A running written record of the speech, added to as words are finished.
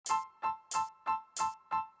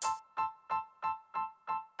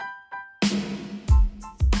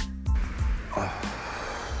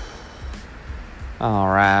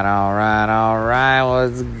Alright.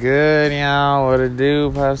 What's good, y'all? What it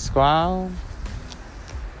do, Puff Squad?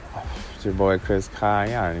 It's your boy Chris Kai.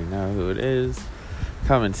 You already know who it is.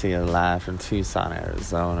 Coming to you live from Tucson,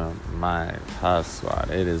 Arizona. My Puff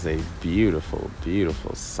Squad. It is a beautiful,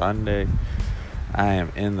 beautiful Sunday. I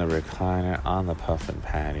am in the recliner on the puffin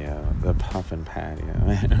patio. The puffin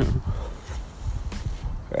patio.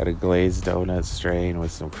 Got a glazed donut strain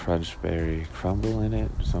with some crunchberry crumble in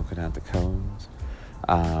it. Smoking out the cones.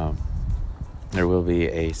 There will be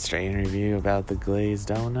a strain review about the glazed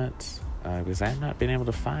donuts because I've not been able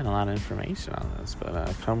to find a lot of information on this.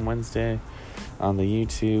 But come Wednesday on the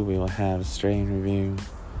YouTube, we will have a strain review.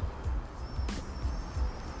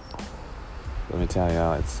 Let me tell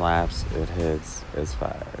y'all, it slaps, it hits, it's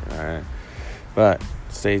fire, alright? But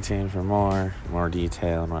stay tuned for more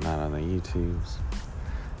detail and whatnot on the YouTubes.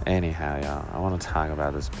 Anyhow, y'all, I want to talk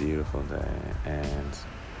about this beautiful day and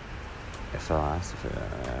philosophy that I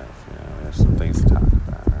have. We have some things to talk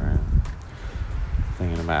about, alright?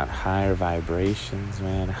 Thinking about higher vibrations,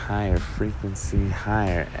 man, higher frequency,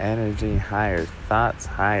 higher energy, higher thoughts,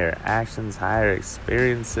 higher actions, higher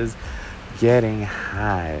experiences, getting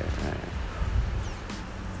higher, right?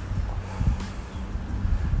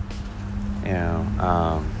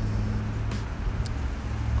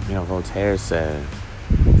 Voltaire said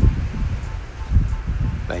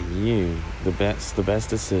that the best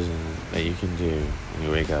decision that you can do when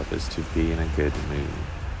you wake up is to be in a good mood.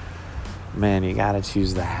 Man, you gotta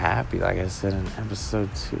choose the happy, like I said in episode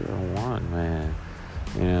 201, man.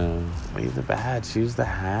 Leave the bad, choose the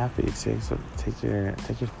happy. Take your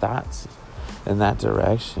thoughts in that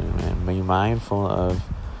direction, man. Be mindful of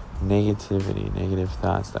negativity, negative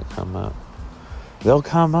thoughts that come up. They'll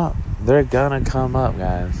come up. They're gonna come up,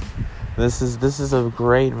 guys. This is a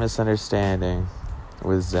great misunderstanding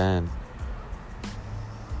with Zen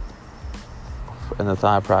and the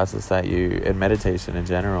thought process in meditation in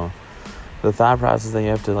general, the thought process that you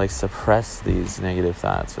have to suppress these negative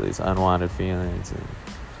thoughts or these unwanted feelings and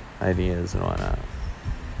ideas and whatnot,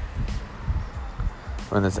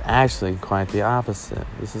 when it's actually quite the opposite.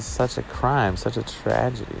 This is such a crime, such a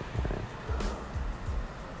tragedy, man.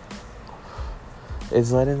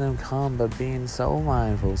 It's letting them come, but being so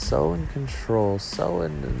mindful, so in control, so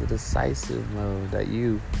in the decisive mode that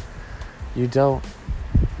you don't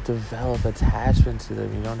develop attachment to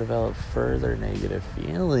them. You don't develop further negative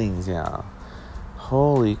feelings, y'all.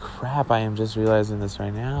 Holy crap, I am just realizing this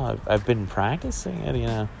right now. I've been practicing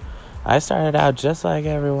it, I started out just like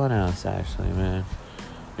everyone else, actually, man.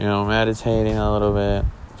 Meditating a little bit,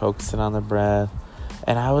 focusing on the breath.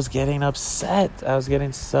 And I was getting upset. I was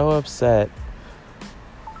getting so upset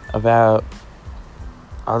about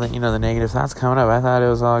all the negative thoughts coming up. I thought it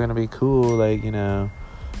was all going to be cool,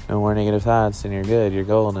 no more negative thoughts and you're good, you're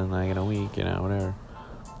golden, in a week, whatever.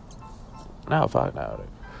 No, fuck no.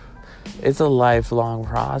 It's a lifelong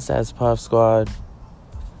process, Puff Squad.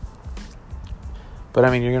 But,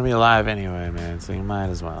 you're going to be alive anyway, man, so you might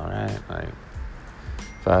as well, right?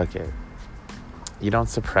 Fuck it. You don't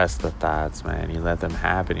suppress the thoughts, man. You let them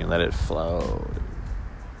happen. You let it flow.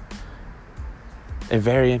 A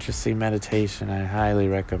very interesting meditation I highly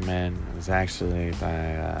recommend. It was actually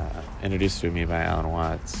introduced to me by Alan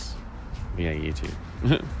Watts via YouTube.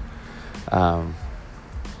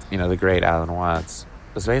 The great Alan Watts.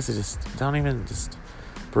 It's basically just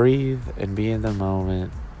breathe and be in the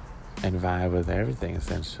moment and vibe with everything,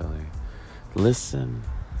 essentially. Listen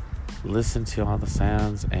to all the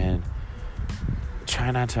sounds and try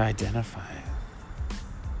not to identify it.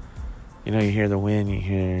 You hear the wind,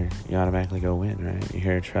 you automatically go wind, right? You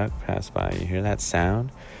hear a truck pass by, you hear that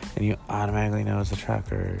sound, and you automatically know it's a truck,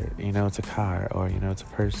 or it's a car, or it's a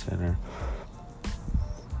person, or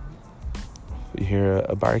you hear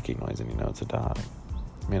a barking noise and it's a dog.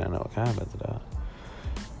 I don't know what kind, but it's a dog.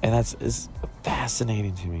 And is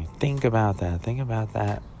fascinating to me. Think about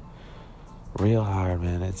that real hard,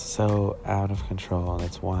 man. It's so out of control.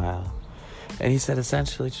 It's wild. And he said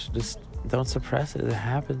essentially just don't suppress it. It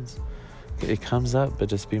happens. It comes up, but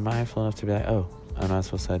just be mindful enough to be like, oh, I'm not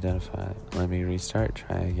supposed to identify it. Let me restart.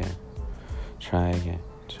 Try again.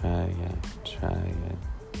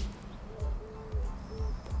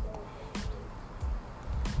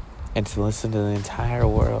 And to listen to the entire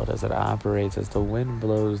world as it operates, as the wind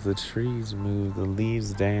blows, the trees move, the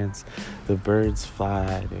leaves dance, the birds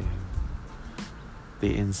fly, dude.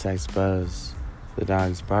 The insects buzz, the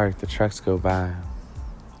dogs bark, the trucks go by.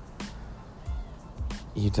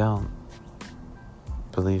 You don't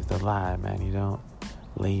believe the lie, man. You don't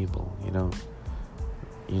label. You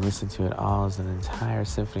listen to it all as an entire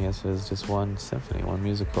symphony, as if it's just one symphony, one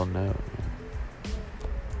musical note.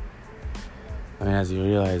 I mean, as you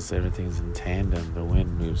realize everything's in tandem, the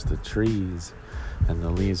wind moves the trees, and the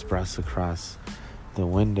leaves brush across the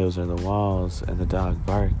windows or the walls, and the dog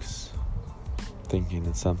barks, thinking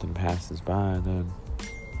that something passes by, and then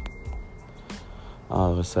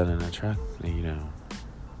all of a sudden a truck,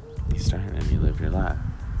 you start and you live your life.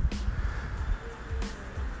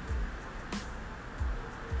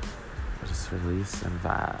 Just release and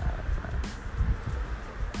vibe.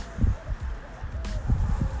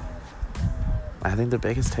 I think the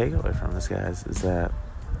biggest takeaway from this, guys, is that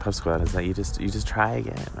Puff Squad is that you just try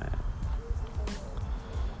again, man.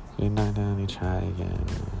 You knock down, you try again,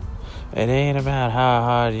 man. It ain't about how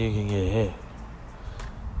hard you can get hit.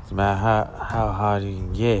 It's about how hard you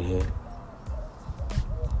can get hit.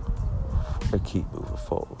 But keep moving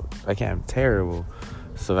forward. I'm terrible.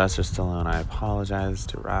 Sylvester Stallone, I apologize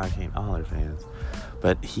to Rocky and all our fans.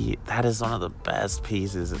 But that is one of the best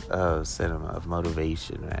pieces of cinema, of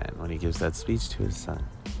motivation, man, when he gives that speech to his son.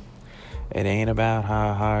 It ain't about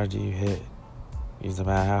how hard you hit. It's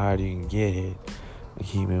about how hard you can get hit. And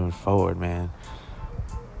keep moving forward, man.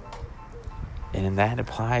 And that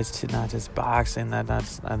applies to not just boxing, not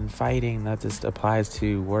just fighting, that just applies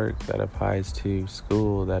to work, that applies to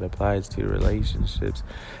school, that applies to relationships,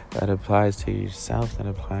 that applies to yourself, that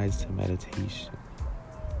applies to meditation.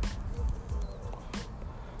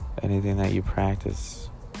 Anything that you practice,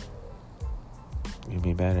 you'll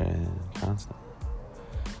be better in constantly.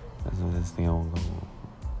 That's the old goal.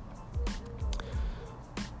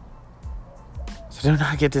 So do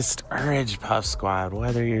not get discouraged, Puff Squad,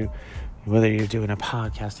 whether you're doing a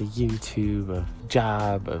podcast, a YouTube, a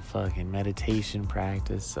job, a fucking meditation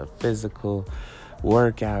practice, a physical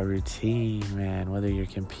workout routine, man, whether you're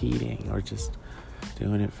competing or just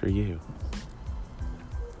doing it for you.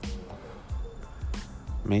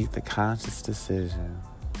 Make the conscious decision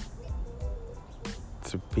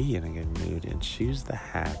to be in a good mood and choose the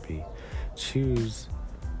happy. Choose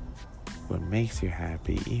what makes you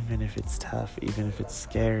happy, even if it's tough, even if it's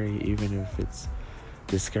scary, even if it's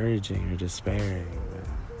discouraging or despairing.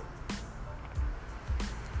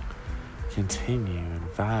 Continue and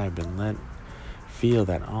vibe and feel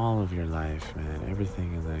that all of your life, man,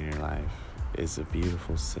 everything in your life is a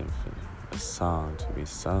beautiful symphony, a song to be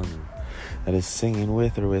sung that is singing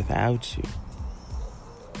with or without you.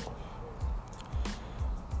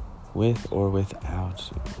 With or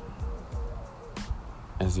without you.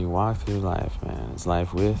 As you walk through life, man, is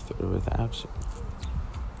life with or without you?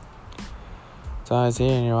 It's always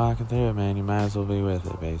here and you're walking through it, man. You might as well be with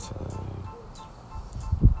it, basically.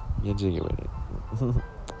 Get jiggy with it.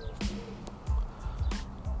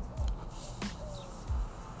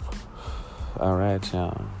 Alright,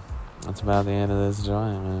 y'all. That's about the end of this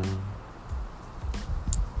joint, man.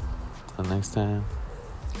 Until next time,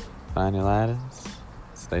 find your ladders.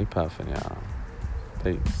 Stay puffin', y'all.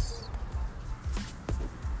 Peace.